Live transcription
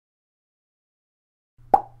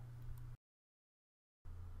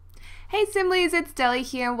Hey Simlis, it's Deli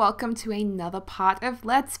here and welcome to another part of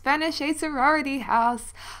Let's Furnish a Sorority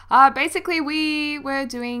House. Basically we were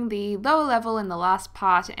doing the lower level in the last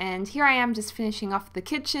part and here I am just finishing off the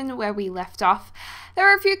kitchen where we left off. There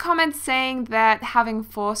were a few comments saying that having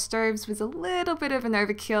 4 stoves was a little bit of an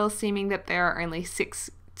overkill, seeming that there are only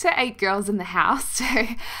 6 to 8 girls in the house. So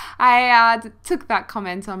I took that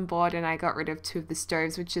comment on board and I got rid of 2 of the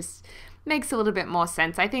stoves, which just makes a little bit more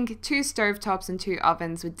sense. I think 2 stovetops and 2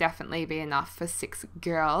 ovens would definitely be enough for 6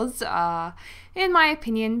 girls, in my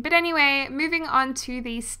opinion. But anyway, moving on to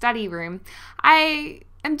the study room. I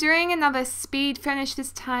am doing another speed furnish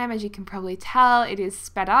this time. As you can probably tell, it is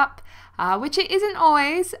sped up, which it isn't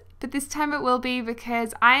always, but this time it will be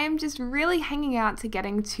because I am just really hanging out to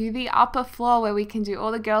getting to the upper floor where we can do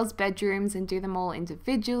all the girls' bedrooms and do them all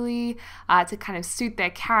individually to kind of suit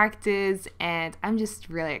their characters, and I'm just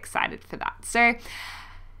really excited for that. So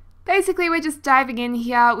basically we're just diving in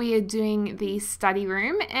here. We are doing the study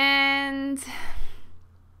room and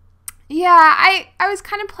yeah, I was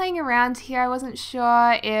kind of playing around here. I wasn't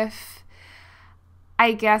sure if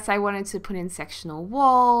I guess I wanted to put in sectional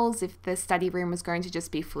walls, if the study room was going to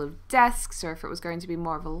just be full of desks or if it was going to be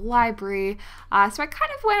more of a library. So I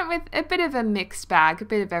kind of went with a bit of a mixed bag, a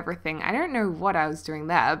bit of everything. I don't know what I was doing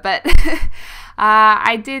there, but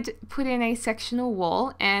I did put in a sectional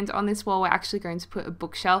wall, and on this wall we're actually going to put a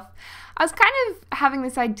bookshelf. I was kind of having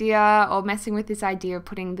this idea or messing with this idea of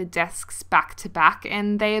putting the desks back to back,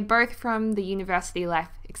 and they are both from the University Life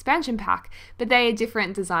expansion pack, but they are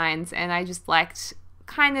different designs, and I just liked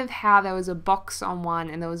kind of how there was a box on one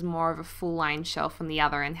and there was more of a full line shelf on the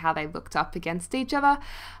other and how they looked up against each other.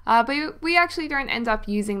 But we actually don't end up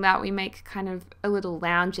using that. We make kind of a little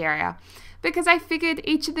lounge area because I figured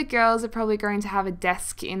each of the girls are probably going to have a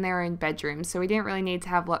desk in their own bedroom, so we didn't really need to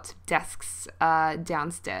have lots of desks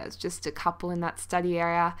downstairs, just a couple in that study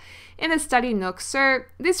area, in a study nook. So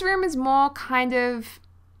this room is more kind of,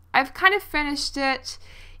 I've kind of furnished it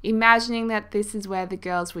imagining that this is where the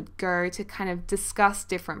girls would go to kind of discuss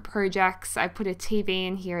different projects. I put a TV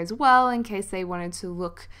in here as well in case they wanted to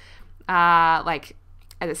look like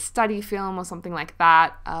at a study film or something like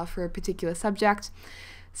that for a particular subject.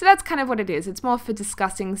 So that's kind of what it is. It's more for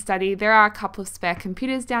discussing study. There are a couple of spare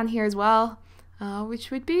computers down here as well, which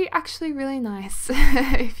would be actually really nice.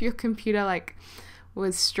 If your computer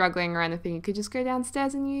was struggling or anything, you could just go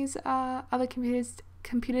downstairs and use other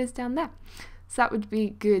computers down there. So that would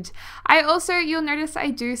be good. You'll notice I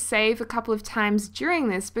do save a couple of times during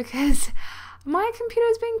this because my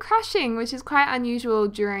computer's been crashing, which is quite unusual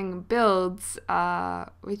during builds,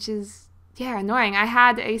 which is, yeah, annoying. I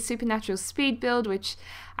had a supernatural speed build, which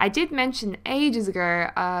I did mention ages ago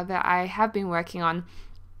that I have been working on.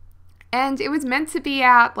 And it was meant to be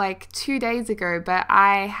out like 2 days ago, but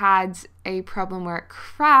I had a problem where it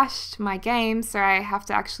crashed my game, so I have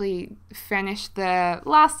to actually finish the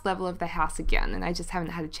last level of the house again, and I just haven't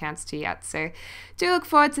had a chance to yet. So do look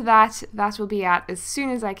forward to that. That will be out as soon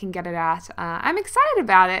as I can get it out. I'm excited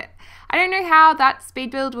about it. I don't know how that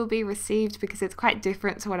speed build will be received because it's quite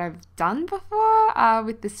different to what I've done before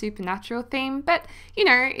with the supernatural theme, but you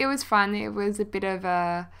know, it was fun. It was a bit of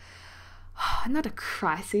a not a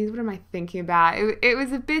crisis, what am I thinking about? It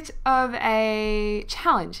was a bit of a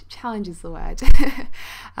challenge. Challenge is the word.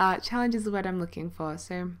 Challenge is the word I'm looking for.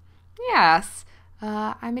 So, yes,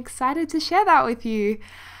 I'm excited to share that with you.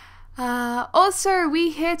 Also, we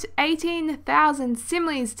hit 18,000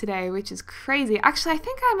 Simlis today, which is crazy. Actually, I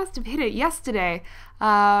think I must have hit it yesterday,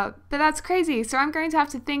 but that's crazy. So I'm going to have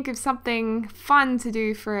to think of something fun to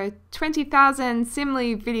do for a 20,000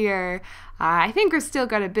 Simli video. I think we've still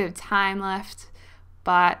got a bit of time left,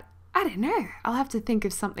 but I don't know. I'll have to think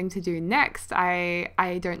of something to do next. I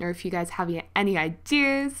don't know if you guys have any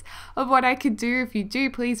ideas of what I could do. If you do,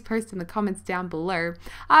 please post in the comments down below. Here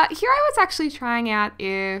I was actually trying out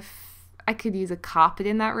if I could use a carpet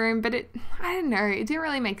in that room, but I don't know. It didn't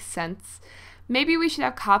really make sense. Maybe we should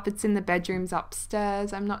have carpets in the bedrooms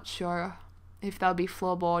upstairs. I'm not sure if they'll be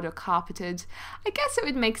floorboard or carpeted. I guess it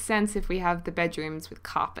would make sense if we have the bedrooms with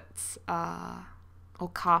carpets or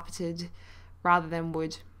carpeted rather than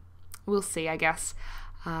wood. We'll see, I guess,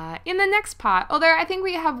 in the next part. Although I think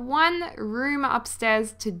we have one room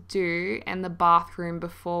upstairs to do and the bathroom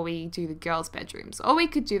before we do the girls' bedrooms. Or we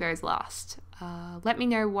could do those last. Let me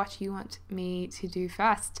know what you want me to do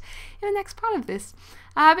first in the next part of this.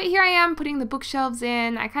 But here I am putting the bookshelves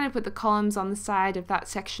in. I kind of put the columns on the side of that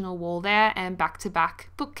sectional wall there and back-to-back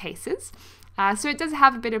bookcases. So it does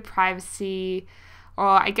have a bit of privacy, or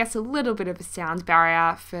I guess a little bit of a sound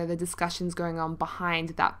barrier for the discussions going on behind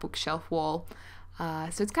that bookshelf wall.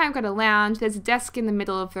 So it's kind of got a lounge. There's a desk in the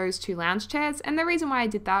middle of those two lounge chairs. And the reason why I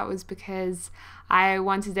did that was because I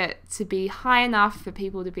wanted it to be high enough for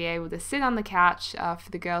people to be able to sit on the couch,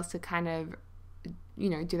 for the girls to kind of, you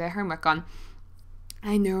know, do their homework on.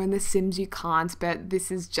 I know in The Sims you can't, but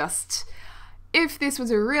this is just, if this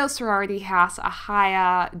was a real sorority house, a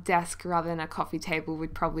higher desk rather than a coffee table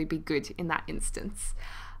would probably be good in that instance.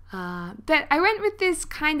 But I went with this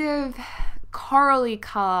kind of corally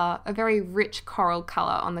color, a very rich coral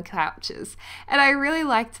color on the couches, and I really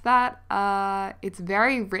liked that. It's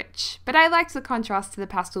very rich, but I liked the contrast to the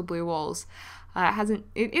pastel blue walls.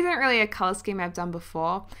 It isn't really a color scheme I've done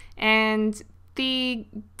before, and the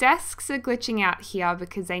desks are glitching out here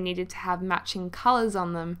because they needed to have matching colors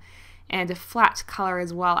on them and a flat color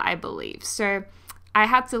as well, I believe. So I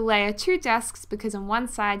had to layer two desks because on one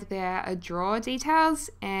side there are drawer details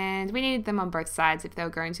and we needed them on both sides if they were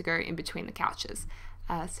going to go in between the couches.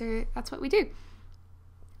 So that's what we do.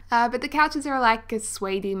 But the couches are like a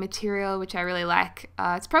suede material, which I really like.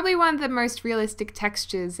 It's probably one of the most realistic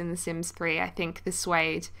textures in The Sims 3, I think, the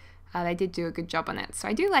suede. They did do a good job on it. So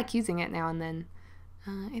I do like using it now and then.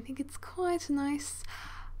 I think it's quite nice.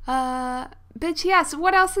 But yeah, so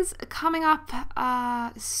what else is coming up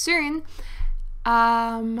soon?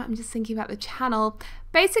 I'm just thinking about the channel.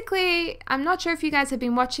 Basically, I'm not sure if you guys have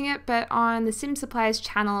been watching it, but on the Sim Suppliers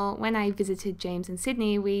channel, when I visited James and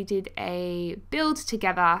Sydney, we did a build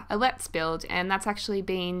together, a Let's Build, and that's actually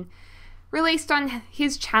been released on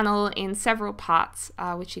his channel in several parts,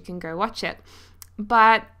 which you can go watch it.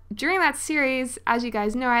 But during that series, as you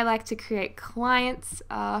guys know, I like to create clients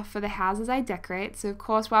for the houses I decorate. So of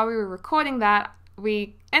course, while we were recording that,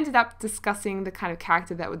 we ended up discussing the kind of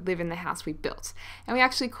character that would live in the house we built. And we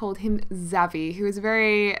actually called him Zavi, who is a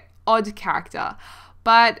very odd character.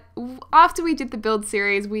 But after we did the build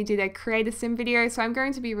series, we did a Create a Sim video, so I'm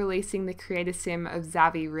going to be releasing the Create a Sim of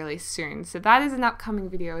Zavi really soon. So that is an upcoming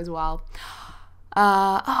video as well.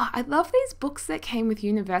 I love these books that came with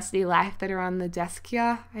University Life that are on the desk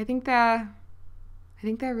here. I think they're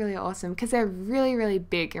really awesome because they're really, really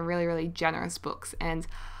big and really, really generous books. And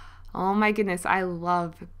oh my goodness, I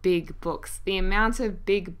love big books. The amount of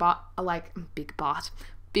big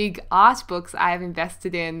art books I've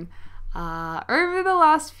invested in over the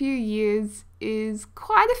last few years is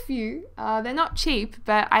quite a few. They're not cheap,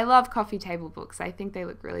 but I love coffee table books. I think they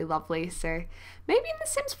look really lovely. So maybe in The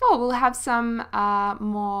Sims 4 we'll have some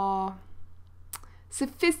more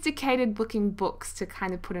sophisticated looking books to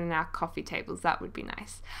kind of put on our coffee tables. That would be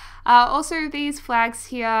nice. Also, these flags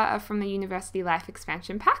here are from the University Life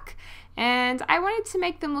expansion pack, and I wanted to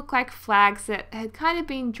make them look like flags that had kind of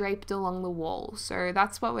been draped along the wall. So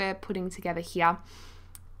that's what we're putting together here,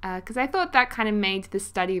 because I thought that kind of made the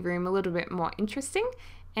study room a little bit more interesting.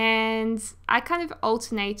 And I kind of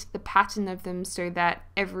alternate the pattern of them so that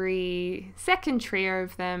every second trio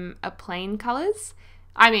of them are plain colors.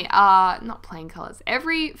 Not plain colors.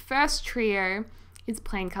 Every first trio is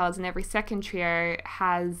plain colors and every second trio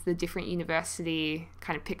has the different university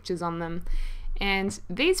kind of pictures on them. And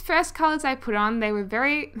these first colors I put on,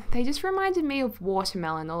 they just reminded me of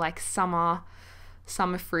watermelon or like summer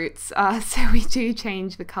fruits. So we do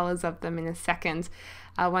change the colors of them in a second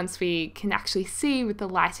once we can actually see with the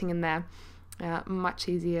lighting in there. Much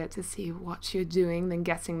easier to see what you're doing than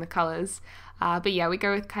guessing the colors. But yeah, we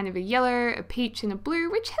go with kind of a yellow, a peach, and a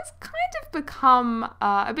blue, which has kind of become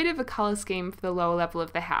a bit of a color scheme for the lower level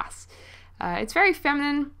of the house. It's very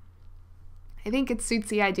feminine. I think it suits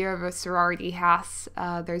the idea of a sorority house,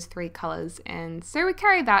 those three colors. And so we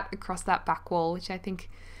carry that across that back wall, which I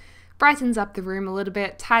think brightens up the room a little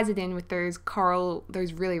bit, ties it in with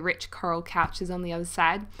those really rich coral couches on the other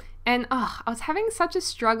side. And I was having such a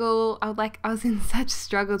struggle. I was in such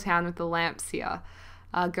struggle town with the lamps here,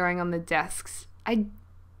 going on the desks. I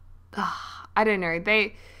don't know.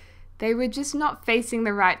 They were just not facing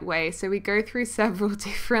the right way. So we go through several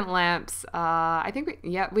different lamps. I think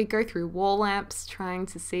we go through wall lamps trying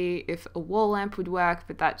to see if a wall lamp would work,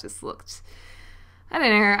 but that just looked, I don't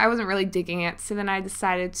know, I wasn't really digging it. So then I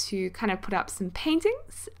decided to kind of put up some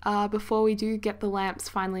paintings before we do get the lamps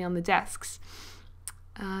finally on the desks.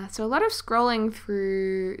 So a lot of scrolling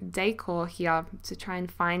through decor here to try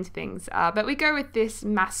and find things. But we go with this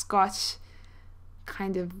mascot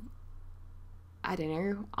kind of, I don't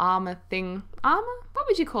know, armor thing. Armor? What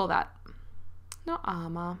would you call that? Not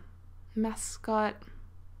armor. Mascot.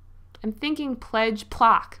 I'm thinking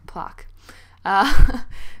plaque.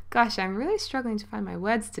 Gosh, I'm really struggling to find my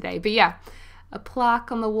words today. But yeah, a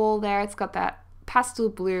plaque on the wall there. It's got that pastel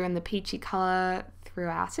blue and the peachy color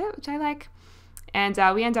throughout it, which I like. And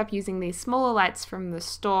we end up using these smaller lights from the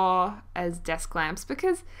store as desk lamps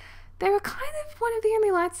because they were kind of one of the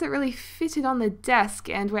only lights that really fitted on the desk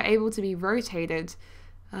and were able to be rotated,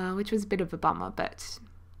 which was a bit of a bummer, but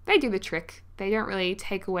they do the trick. They don't really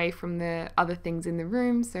take away from the other things in the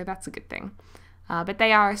room, so that's a good thing. But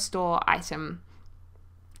they are a store item.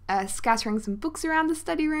 Scattering some books around the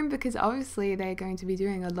study room because obviously they're going to be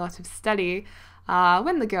doing a lot of study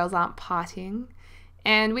when the girls aren't partying.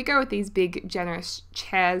 And we go with these big, generous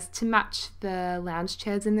chairs to match the lounge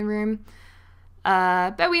chairs in the room.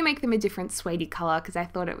 But we make them a different suede colour because I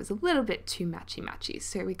thought it was a little bit too matchy-matchy.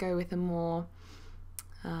 So we go with a more,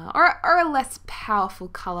 or a less powerful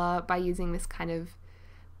colour by using this kind of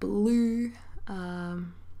blue,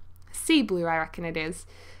 sea blue I reckon it is.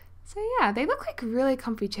 So yeah, they look like really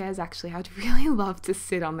comfy chairs actually. I'd really love to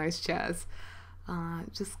sit on those chairs.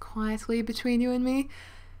 Just quietly between you and me.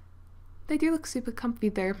 They do look super comfy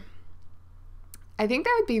though. I think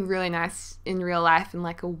that would be really nice in real life in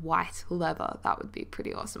like a white leather. That would be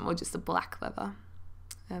pretty awesome. Or just a black leather.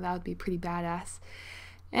 That would be pretty badass.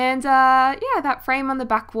 And yeah, that frame on the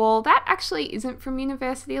back wall, that actually isn't from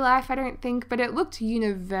University Life, I don't think, but it looked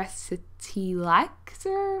university-like,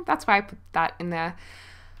 so that's why I put that in there.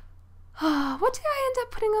 What did I end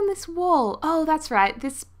up putting on this wall? Oh, that's right.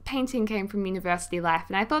 This painting came from University Life,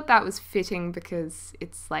 and I thought that was fitting because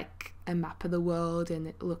it's like a map of the world and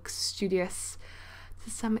it looks studious to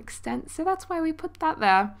some extent, so that's why we put that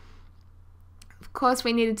there. Of course,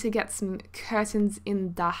 we needed to get some curtains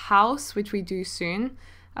in the house, which we do soon.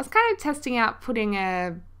 I was kind of testing out putting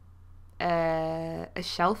a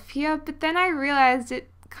shelf here, but then I realized it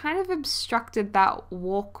kind of obstructed that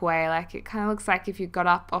walkway. Like it kind of looks like if you got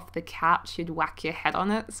up off the couch you'd whack your head on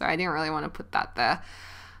it, so I didn't really want to put that there.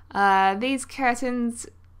 These curtains,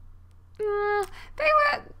 I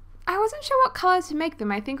wasn't sure what color to make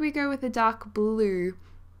them. I think we go with a dark blue.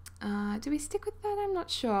 Do we stick with that? I'm not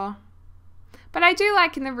sure. But I do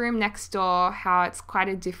like in the room next door how it's quite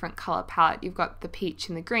a different color palette. You've got the peach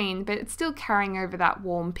and the green, but it's still carrying over that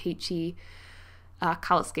warm peachy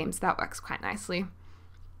color scheme, so that works quite nicely.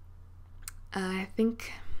 I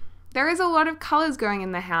think there is a lot of colors going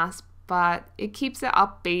in the house, but it keeps it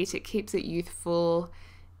upbeat, it keeps it youthful,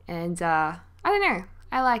 and I don't know,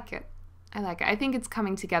 I like it. I think it's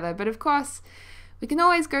coming together, but of course we can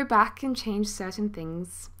always go back and change certain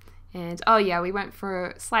things. And oh yeah, we went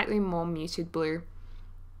for a slightly more muted blue.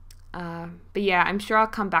 But yeah, I'm sure I'll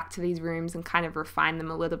come back to these rooms and kind of refine them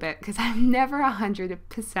a little bit because I'm never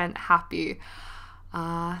 100% happy.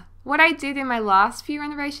 What I did in my last few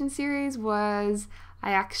renovation series was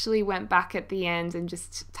I actually went back at the end and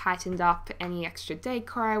just tightened up any extra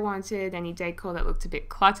decor I wanted, any decor that looked a bit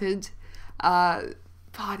cluttered,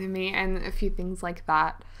 pardon me, and a few things like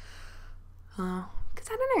that. Because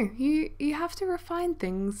I don't know, you have to refine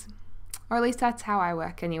things, or at least that's how I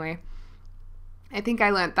work anyway. I think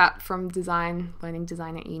I learnt that from learning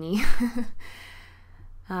design at uni.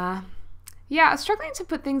 Yeah, I was struggling to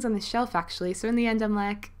put things on the shelf actually, so in the end I'm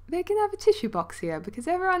like, they can have a tissue box here because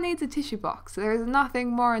everyone needs a tissue box. There is nothing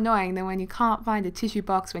more annoying than when you can't find a tissue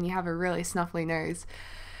box when you have a really snuffly nose,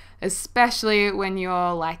 especially when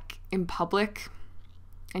you're like in public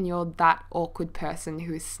and you're that awkward person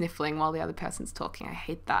who is sniffling while the other person's talking. I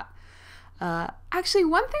hate that. Actually,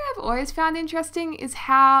 one thing I've always found interesting is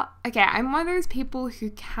how, okay, I'm one of those people who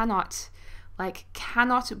cannot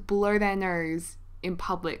blow their nose in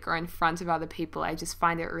public or in front of other people. I just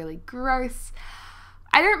find it really gross.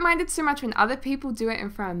 I don't mind it so much when other people do it in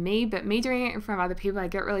front of me, but me doing it in front of other people, I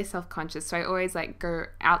get really self-conscious. So I always like go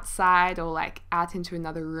outside or like out into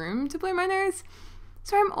another room to blow my nose.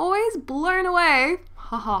 So I'm always blown away.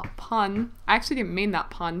 Haha, pun. I actually didn't mean that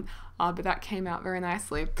pun, but that came out very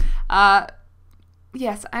nicely.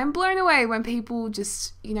 Yes, I'm blown away when people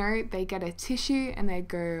just, you know, they get a tissue and they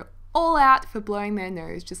go all out for blowing their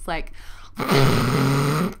nose, just like,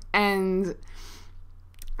 and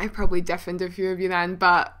I probably deafened a few of you then,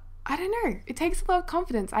 but I don't know. It takes a lot of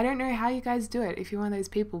confidence. I don't know how you guys do it if you're one of those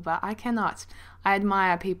people, but I cannot. I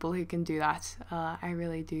admire people who can do that. I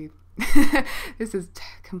really do. This is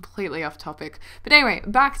completely off topic. But anyway,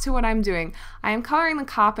 back to what I'm doing. I am coloring the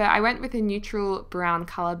carpet. I went with a neutral brown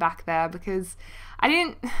color back there because I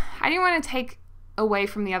didn't want to take away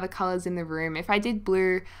from the other colors in the room. If I did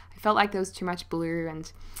blue, I felt like there was too much blue,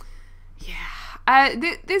 and yeah.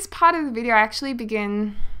 This part of the video I actually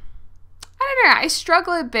begin, I don't know, I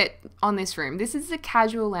struggle a bit on this room. This is a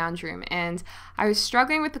casual lounge room, and I was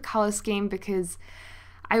struggling with the color scheme because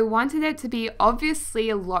I wanted it to be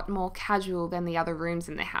obviously a lot more casual than the other rooms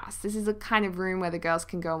in the house. This is a kind of room where the girls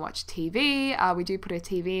can go and watch TV. We do put a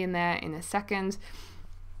TV in there in a second.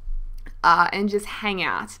 And just hang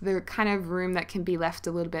out. The kind of room that can be left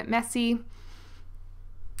a little bit messy.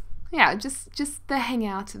 yeah, just the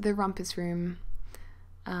hangout, the rumpus room.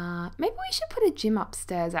 Maybe we should put a gym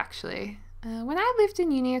upstairs, actually. When I lived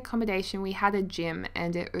in uni accommodation, we had a gym,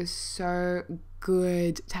 and it was so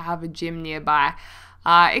good to have a gym nearby.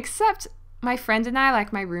 Except my friend and I,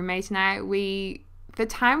 like my roommate and I, the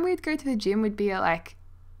time we'd go to the gym would be at like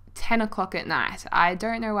 10 o'clock at night. I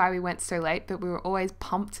don't know why we went so late, but we were always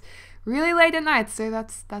pumped really late at night, so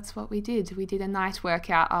that's what we did. We did a night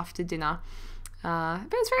workout after dinner. But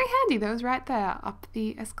it was very handy. That was right there up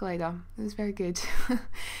the escalator. It was very good.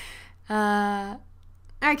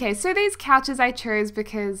 Okay, so these couches I chose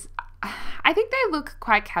because I think they look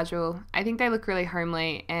quite casual. I think they look really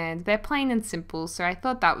homely, and they're plain and simple, so I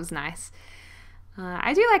thought that was nice.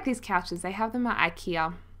 I do like these couches. They have them at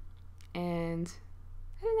IKEA, and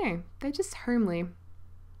I don't know, they're just homely.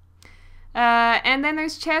 And then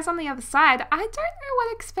there's chairs on the other side. I don't know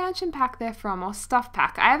what expansion pack they're from, or stuff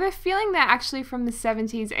pack. I have a feeling they're actually from the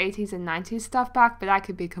 70s, 80s, and 90s stuff pack, but I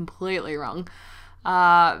could be completely wrong.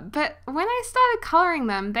 But when I started colouring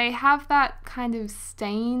them, they have that kind of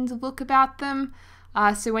stained look about them.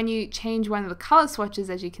 So when you change one of the colour swatches,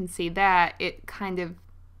 as you can see there, it kind of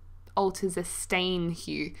alters a stain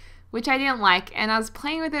hue, which I didn't like, and I was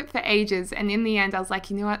playing with it for ages, and in the end I was like,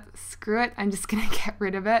 you know what, screw it, I'm just gonna get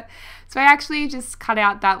rid of it. So I actually just cut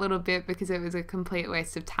out that little bit because it was a complete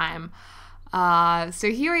waste of time. So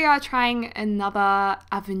here we are trying another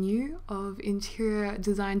avenue of interior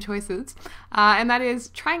design choices, and that is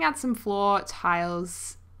trying out some floor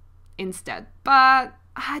tiles instead. But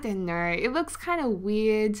I don't know, it looks kind of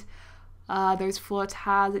weird, those floor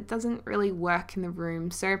tiles. It doesn't really work in the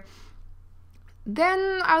room. So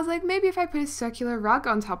then I was like, maybe if I put a circular rug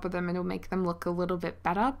on top of them, it'll make them look a little bit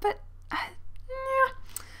better. But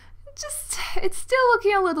it's still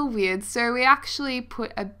looking a little weird. So we actually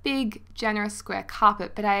put a big, generous square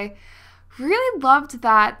carpet, but I really loved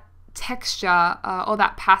that texture or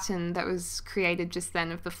that pattern that was created just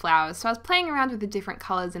then of the flowers. So I was playing around with the different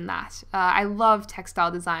colors in that. I love textile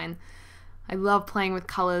design. I love playing with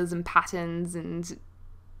colors and patterns and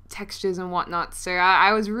textures and whatnot. So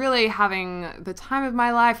I was really having the time of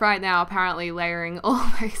my life right now, apparently, layering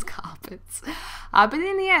all those carpets. But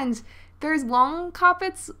in the end, those long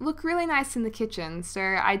carpets look really nice in the kitchen, so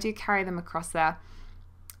I do carry them across there.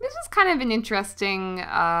 This was kind of an interesting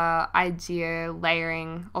idea,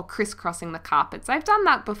 layering or crisscrossing the carpets. I've done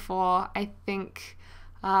that before, I think.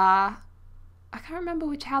 I can't remember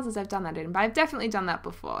which houses I've done that in, but I've definitely done that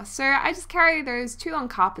before. So I just carry those two long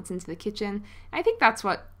carpets into the kitchen. I think that's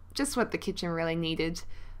just what the kitchen really needed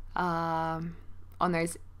on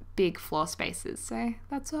those big floor spaces. So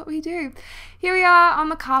that's what we do. Here we are on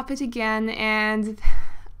the carpet again, and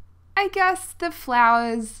I guess the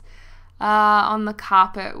flowers on the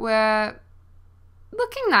carpet were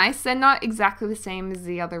looking nice. They're not exactly the same as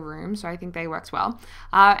the other room, so I think they worked well.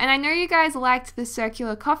 And I know you guys liked the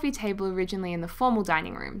circular coffee table originally in the formal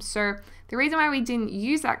dining room. So the reason why we didn't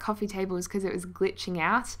use that coffee table is because it was glitching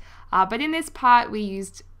out. But in this part, we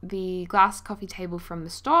used the glass coffee table from the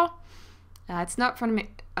store. It's not from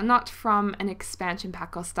an expansion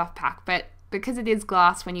pack or stuff pack, but because it is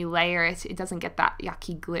glass, when you layer it, it doesn't get that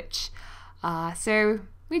yucky glitch. So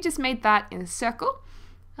we just made that in a circle,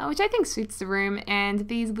 which I think suits the room. And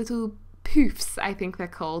these little poofs, I think they're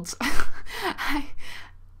called.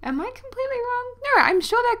 Am I completely wrong? No, I'm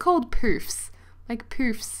sure they're called poofs. Like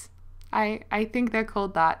poofs. I think they're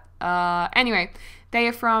called that. Anyway, they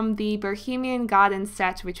are from the Bohemian Garden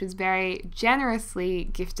set, which was very generously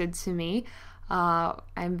gifted to me.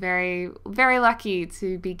 I'm very, very lucky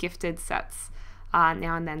to be gifted sets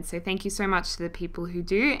now and then. So thank you so much to the people who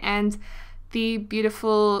do. And the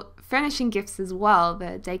beautiful furnishing gifts as well,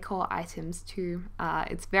 the decor items too.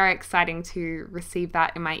 It's very exciting to receive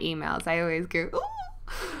that in my emails. I always go,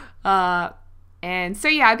 ooh! And so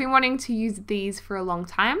yeah, I've been wanting to use these for a long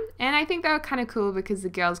time, and I think they were kind of cool because the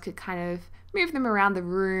girls could kind of move them around the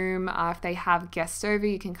room. If they have guests over,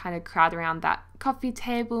 you can kind of crowd around that coffee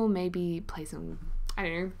table, maybe play some, I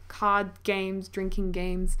don't know, card games, drinking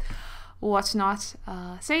games, or whatnot.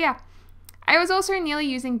 So yeah, I was also nearly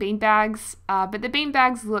using beanbags, but the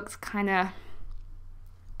beanbags looked kind of,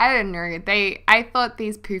 I don't know, I thought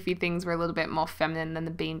these poofy things were a little bit more feminine than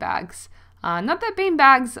the beanbags. Not that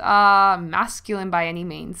beanbags are masculine by any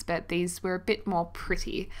means, but these were a bit more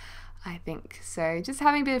pretty, I think. So just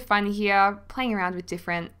having a bit of fun here, playing around with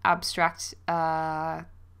different abstract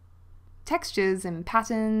textures and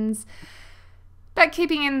patterns, but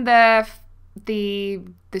keeping in the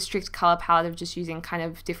strict color palette of just using kind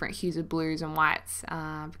of different hues of blues and whites,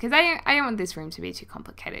 because I don't want this room to be too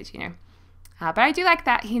complicated, you know. But I do like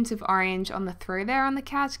that hint of orange on the throw there on the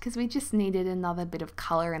couch because we just needed another bit of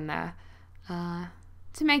colour in there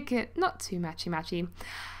to make it not too matchy-matchy.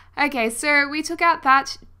 Okay, so we took out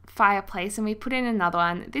that fireplace and we put in another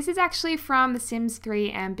one. This is actually from The Sims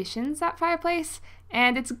 3 Ambitions, that fireplace,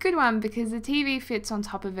 and it's a good one because the TV fits on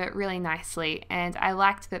top of it really nicely, and I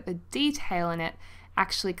liked that the detail in it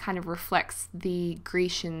actually kind of reflects the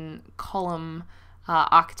Grecian column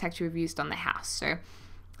architecture we've used on the house. So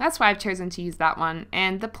that's why I've chosen to use that one.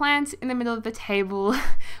 And the plant in the middle of the table,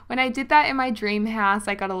 when I did that in my dream house,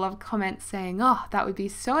 I got a lot of comments saying, oh, that would be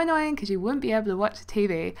so annoying because you wouldn't be able to watch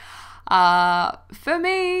TV. For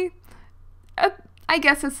me, I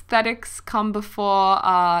guess aesthetics come before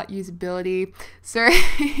usability, so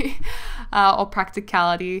or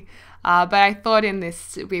practicality. But I thought in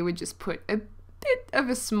this we would just put a bit of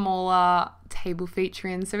a smaller table feature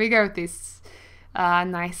in. So we go with this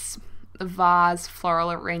nice vase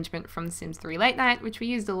floral arrangement from The Sims 3 Late Night, which we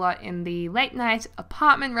used a lot in the late night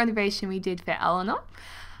apartment renovation we did for Eleanor.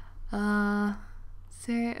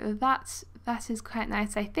 So that is quite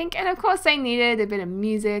nice, I think. And of course I needed a bit of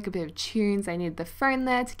music, a bit of tunes. I needed the phone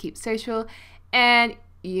there to keep social. And,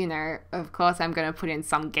 you know, of course I'm going to put in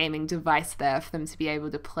some gaming device there for them to be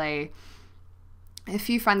able to play a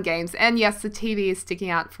few fun games. And yes, the TV is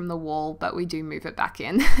sticking out from the wall, but we do move it back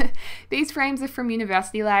in. These frames are from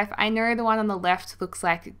University Life. I know the one on the left looks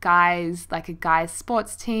like a guy's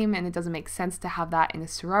sports team, and it doesn't make sense to have that in a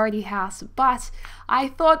sorority house, but I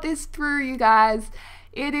thought this through, you guys.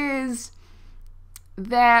 It is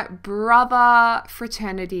their brother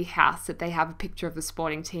fraternity house that they have a picture of the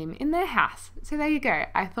sporting team in their house. So there you go.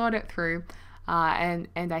 I thought it through. And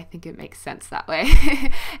I think it makes sense that way.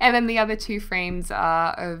 And then the other two frames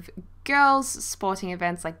are of girls' sporting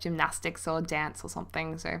events like gymnastics or dance or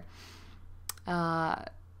something. So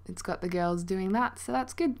it's got the girls doing that, so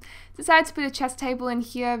that's good. Decided to put a chess table in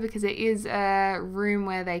here because it is a room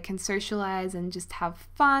where they can socialize and just have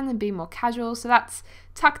fun and be more casual. So that's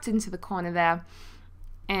tucked into the corner there.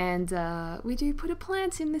 And we do put a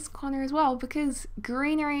plant in this corner as well because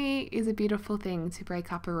greenery is a beautiful thing to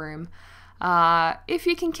break up a room. If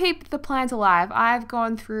you can keep the plant alive. I've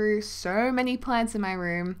gone through so many plants in my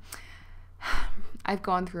room. I've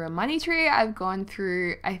gone through a money tree. I've gone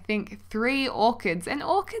through, I think, 3 orchids. And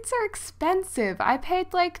orchids are expensive. I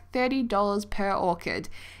paid like $30 per orchid.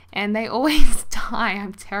 And they always die.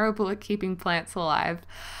 I'm terrible at keeping plants alive.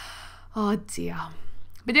 Oh dear.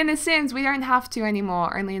 But in The Sims, we don't have to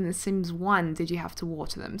anymore. Only in The Sims 1 did you have to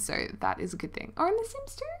water them. So that is a good thing. Or in The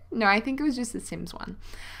Sims 2? No, I think it was just The Sims 1.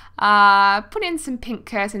 Put in some pink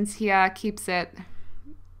curtains here, keeps it...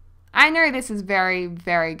 I know this is very,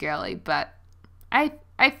 very girly, but I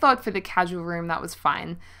thought for the casual room that was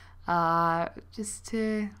fine. Just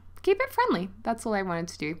to keep it friendly. That's all I wanted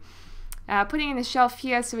to do. Putting in a shelf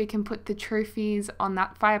here so we can put the trophies on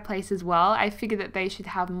that fireplace as well. I figured that they should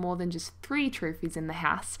have more than just 3 trophies in the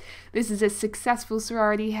house. This is a successful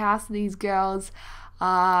sorority house. These girls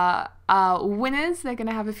are winners. They're going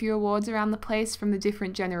to have a few awards around the place from the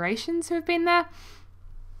different generations who have been there.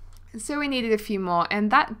 So we needed a few more. And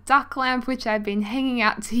that duck lamp, which I've been hanging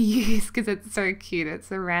out to use because it's so cute. It's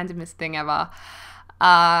the randomest thing ever.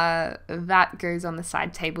 That goes on the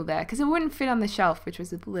side table there because it wouldn't fit on the shelf, which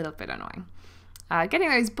was a little bit annoying. Getting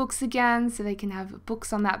those books again so they can have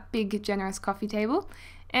books on that big, generous coffee table.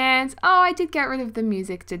 And, oh, I did get rid of the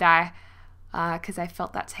music, did I? Because I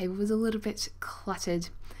felt that table was a little bit cluttered.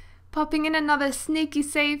 Popping in another sneaky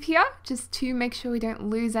save here, just to make sure we don't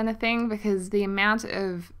lose anything, because the amount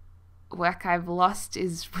of work I've lost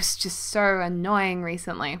was just so annoying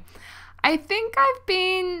recently. I think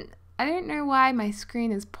I don't know why my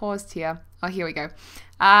screen is paused here. Oh, here we go.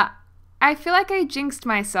 I feel like I jinxed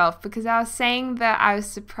myself because I was saying that I was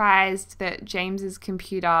surprised that James's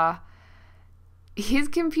computer, his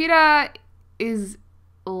computer is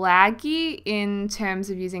laggy in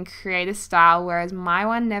terms of using creator style, whereas my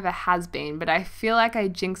one never has been. But I feel like I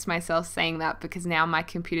jinxed myself saying that because now my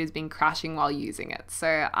computer's been crashing while using it.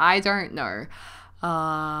 So I don't know.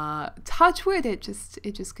 Touch wood, it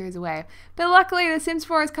just goes away. But luckily The Sims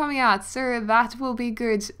 4 is coming out, so that will be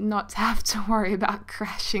good not to have to worry about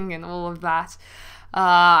crashing and all of that.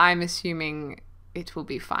 I'm assuming it will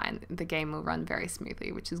be fine. The game will run very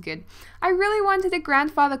smoothly, which is good. I really wanted a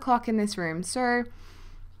grandfather clock in this room, so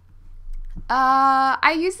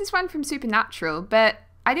I used this one from Supernatural, but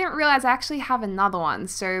I didn't realize I actually have another one,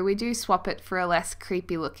 so we do swap it for a less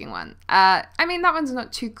creepy looking one. I mean, that one's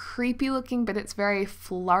not too creepy looking, but it's very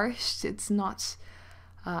flourished. It's not,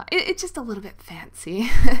 it's just a little bit fancy.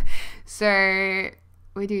 So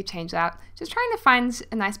we do change that. Just trying to find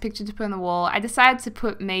a nice picture to put on the wall. I decided to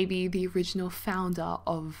put maybe the original founder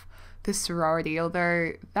of the sorority,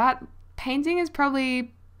 although that painting is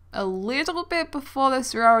probably a little bit before the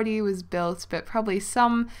sorority was built, but probably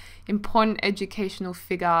some important educational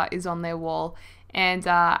figure is on their wall. And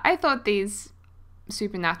I thought these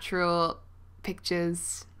supernatural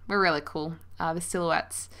pictures were really cool. The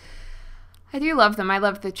silhouettes, I do love them. I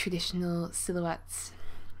love the traditional silhouettes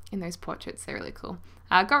in those portraits. They're really cool.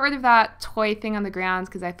 Got rid of that toy thing on the ground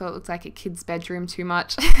because I thought it looked like a kid's bedroom too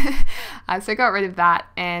much. So I got rid of that.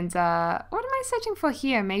 And what am I searching for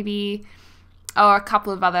here? Maybe a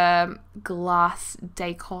couple of other glass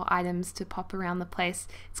decor items to pop around the place.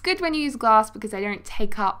 It's good when you use glass because they don't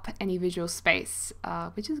take up any visual space,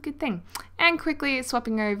 which is a good thing. And quickly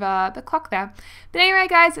swapping over the clock there. But anyway,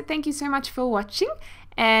 guys, thank you so much for watching.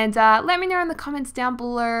 And let me know in the comments down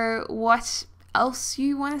below what else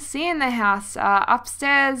you want to see in the house.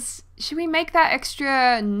 Upstairs, should we make that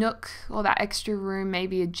extra nook or that extra room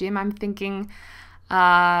maybe a gym? I'm thinking.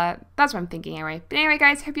 That's what I'm thinking anyway. But anyway,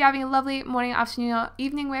 guys, hope you're having a lovely morning, afternoon, or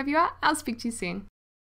evening, wherever you're at. I'll speak to you soon.